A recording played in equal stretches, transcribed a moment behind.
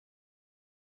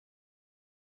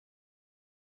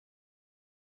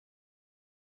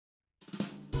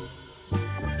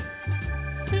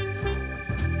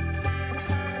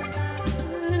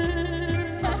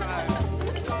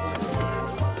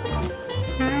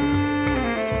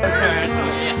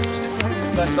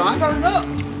First time?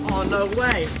 Oh, no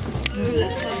way.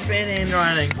 That's such bad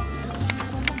handwriting.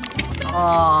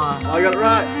 Oh, I got it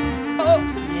right.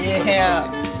 Yeah.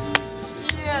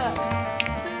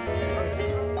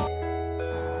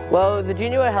 Well, the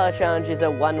Junior World Heli Challenge is a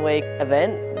one-week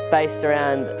event based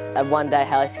around a one-day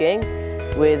heli skiing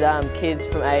with kids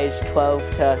from age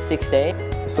 12 to 16.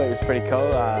 This week was pretty cool,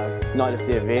 not just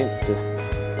the event, just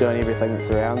doing everything that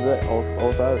surrounds it.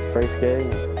 Also, free skiing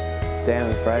with Sam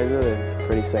and Fraser, they're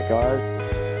pretty sick guys.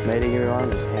 Meeting everyone,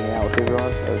 just hanging out with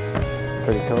everyone, it was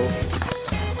pretty cool.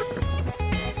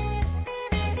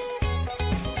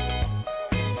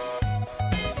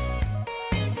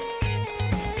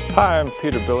 Hi, I'm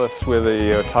Peter Bilous with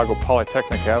the Otago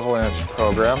Polytechnic Avalanche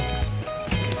program.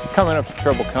 Coming up to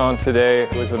Treble Cone today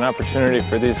was an opportunity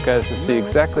for these guys to see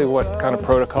exactly what kind of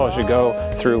protocols you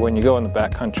go through when you go in the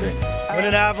backcountry. When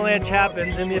an avalanche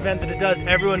happens, in the event that it does,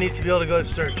 everyone needs to be able to go to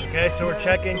search, okay? So we're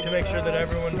checking to make sure that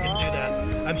everyone can do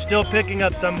that. I'm still picking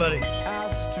up somebody.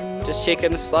 Just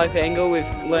checking the slope angle. We've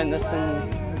learned this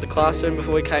in the classroom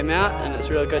before we came out, and it's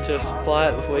really good to apply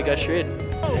it before we go shred.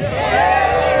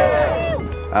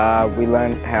 We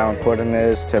learned how important it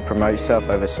is to promote yourself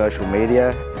over social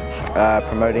media,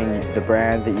 promoting the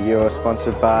brand that you're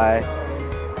sponsored by,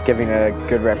 giving a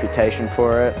good reputation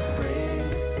for it.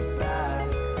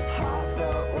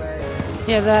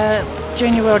 Yeah, the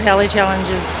Junior World Heli Challenge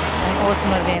is an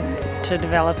awesome event to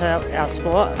develop our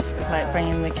sport, like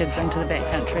bringing the kids into the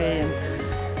backcountry and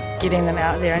getting them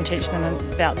out there and teaching them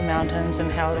about the mountains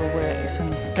and how it all works,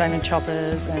 and going in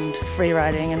choppers and free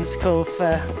riding. And it's cool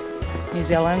for New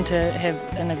Zealand to have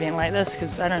an event like this,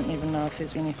 because I don't even know if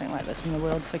there's anything like this in the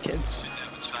world for kids.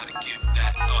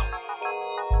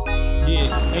 Yeah,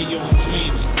 hey yo, I'm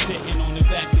dreaming, sitting on the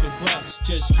back of the bus,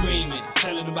 just dreaming,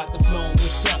 telling about the flow and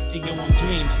what's up, hey yo, I'm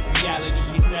dreaming,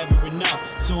 reality is never enough,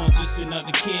 so I'm just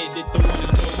another kid that don't wanna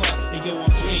grow up, hey yo, I'm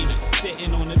dreaming,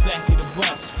 sitting on the back of the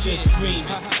bus, just dreaming.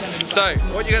 So,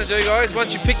 what you're going to do, guys,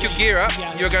 once you pick your gear up,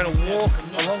 you're going to walk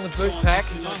along the boot pack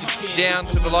down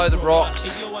to below the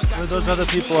rocks. Where those other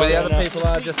people Where are the right other now. people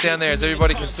are, just down there, as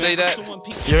everybody can see that.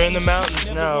 You're in the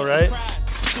mountains now, right?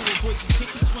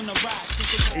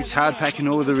 It's hard packing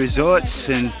all the resorts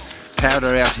and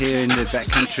powder out here in the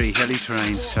backcountry heli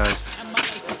terrain, so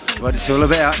what it's all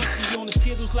about.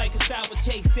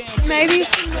 Maybe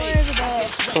somewhere over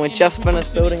there. We just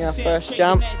finished building our first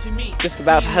jump, just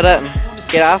about to hit it and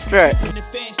get after it.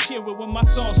 When my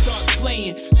song starts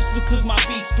playing, just because my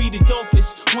beats be the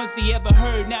dopest ones they ever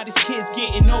heard. Now this kid's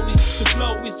getting noticed. The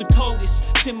flow is the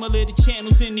coldest, similar to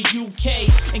channels in the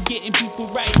UK, and getting people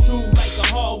right through like a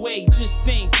hallway. Just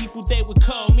think, people they would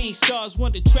call me stars,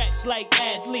 wonder tracks like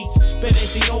athletes, but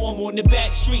as they know I'm on the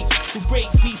back streets. The break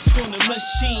beats from the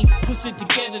machine, puts it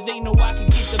together, they know I can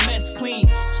get the mess clean.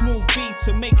 Smooth beats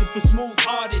are making for smooth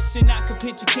artists, and I can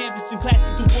picture canvas in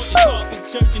classes to walk the carpet,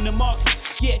 searching the markets.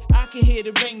 Yeah, I can hear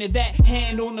the ring of that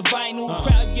hand on the vinyl,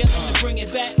 crowd yelling to bring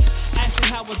it back. Asking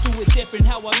how I do it different,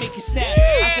 how I make it snap.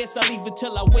 I guess I'll leave it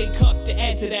till I wake up to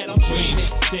answer that. I'm dreaming,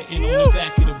 sitting on the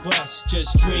back of the bus,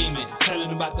 just dreaming,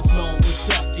 telling about the flow and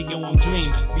what's up. Hey yo, I'm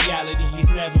dreaming, reality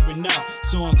is never enough,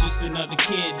 so I'm just another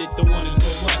kid that don't wanna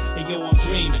grow up. Hey yo, I'm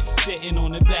dreaming, sitting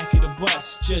on the back of the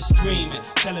bus, just dreaming,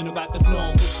 telling about the flow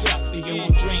and what's up. Hey yo,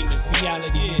 I'm dreaming,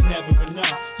 reality is never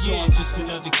enough, so I'm just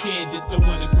another kid that don't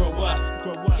wanna grow up.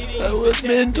 That was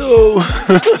mental.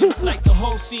 Like the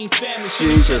whole scene's family.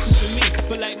 Jesus.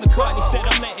 But like McCartney said,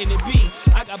 I'm letting it be.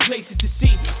 I got places to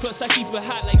see, plus I keep it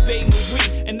hot like Babe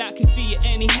Marie, and I can see it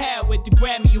anyhow at the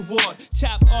Grammy Award.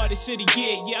 Top artist of the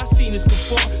year, yeah, I seen this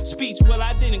before. Speech, well,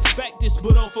 I didn't expect this,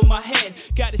 but off of my head,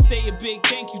 gotta say a big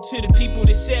thank you to the people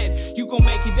that said you gon'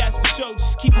 make it, that's for sure.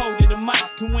 Just keep holding the mic,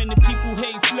 and when the people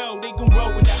hate flow, they gon'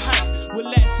 roll with the hype.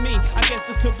 Well, that's me. I guess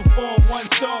I could perform one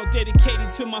song dedicated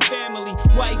to my family,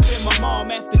 wife and my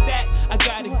mom. After that, I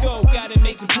gotta go, gotta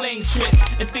make a plane trip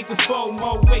and think of 4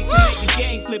 more ways to make the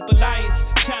game flip. Alliance,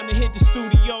 time to hit the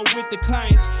studio with the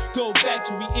clients. Go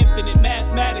factory infinite,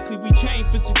 mathematically we train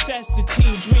for success. The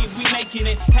team dream, we making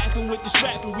it happen with this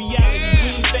rapper reality. We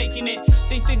ain't faking it.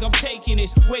 They think I'm taking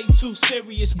this way too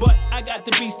serious, but I got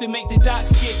the beats to make the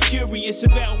docs get curious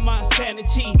about my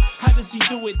sanity. How does he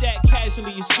do it that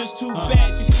casually? It's just too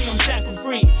bad. You see, I'm shackle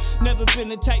free. Never been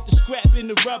the type to scrap in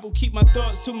the rubble. Keep my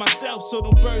thoughts to myself, so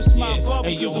don't burst my bubble.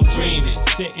 Hey yo, I'm dreaming,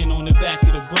 sitting on the back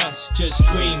of the bus, just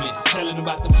dreaming, telling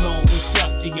about the flow and what's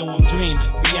up. Hey yo, I'm dreaming,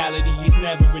 reality is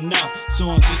never enough, so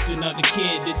I'm just another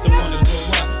kid that don't wanna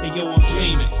grow up. Hey yo, I'm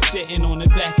dreaming, sitting on the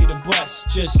back of the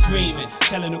bus, just dreaming,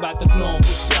 telling about the flow and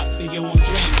what's up. Hey yo, I'm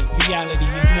dreaming, reality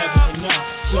is never enough,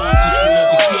 so I'm just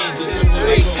another kid that don't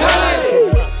wanna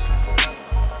grow up.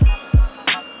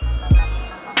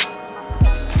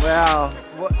 Wow,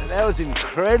 that was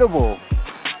incredible.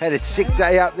 Had a sick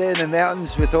day up there in the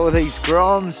mountains with all these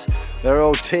groms. They're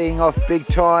all teeing off big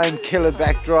time, killer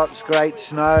backdrops, great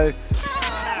snow.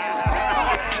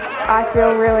 I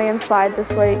feel really inspired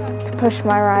this week to push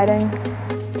my riding.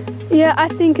 Yeah, I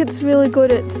think it's really good.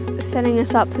 It's setting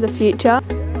us up for the future.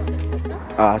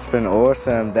 Oh, it's been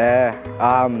awesome there.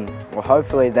 Well,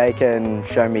 hopefully they can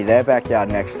show me their backyard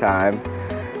next time.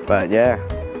 But yeah,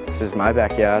 this is my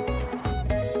backyard.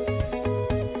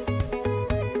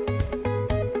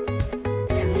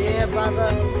 Yeah, brother.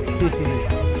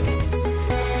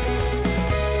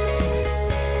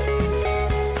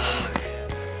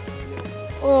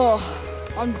 Oh,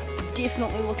 I'm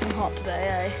definitely looking hot today,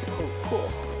 eh? Cool.